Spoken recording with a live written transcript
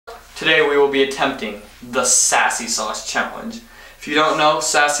Today we will be attempting the Sassy Sauce Challenge. If you don't know,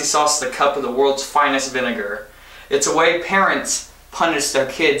 Sassy Sauce is the cup of the world's finest vinegar. It's a way parents punish their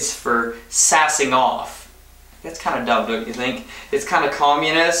kids for sassing off. That's kind of dumb, don't you think? It's kind of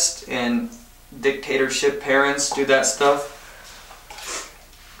communist and dictatorship parents do that stuff.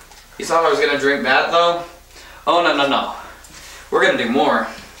 You thought I was going to drink that though? Oh no, no, no. We're going to do more.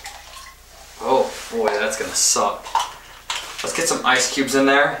 Oh boy, that's going to suck. Let's get some ice cubes in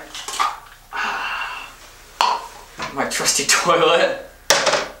there. My trusty toilet.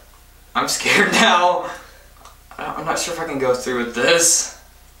 I'm scared now. I'm not sure if I can go through with this.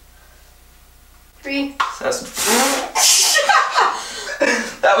 3.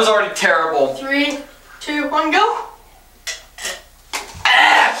 That was already terrible. 3, 2, 1, go.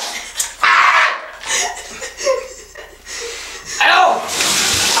 Ow!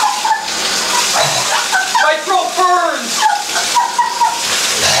 My throat burns!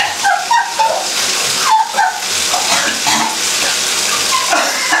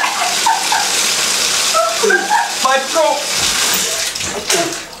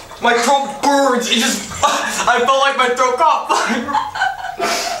 My throat burns. It just, I felt like my throat caught fire.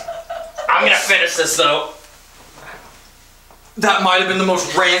 I'm gonna finish this though. That might have been the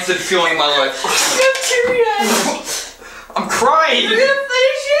most rancid feeling in my life. You're teary-eyed. I'm crying. You're gonna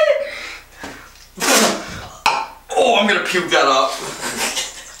finish it. Oh, I'm gonna puke that up.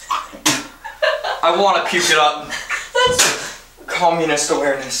 I want to puke it up. That's Communist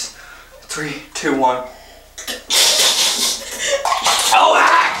awareness. 3, 2, 1. Oh,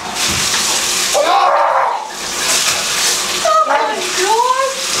 ah! Oh my god!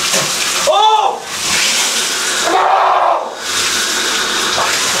 Oh!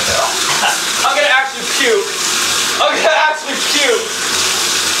 I'm gonna actually puke. I'm gonna actually puke.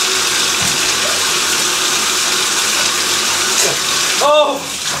 Oh!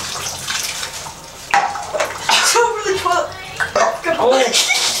 It's over the toilet. Oh!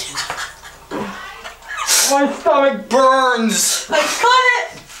 My stomach burns! I cut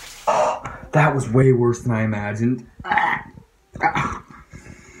it! That was way worse than I imagined.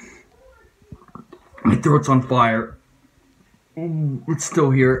 My throat's on fire. It's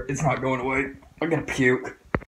still here. It's not going away. I'm gonna puke.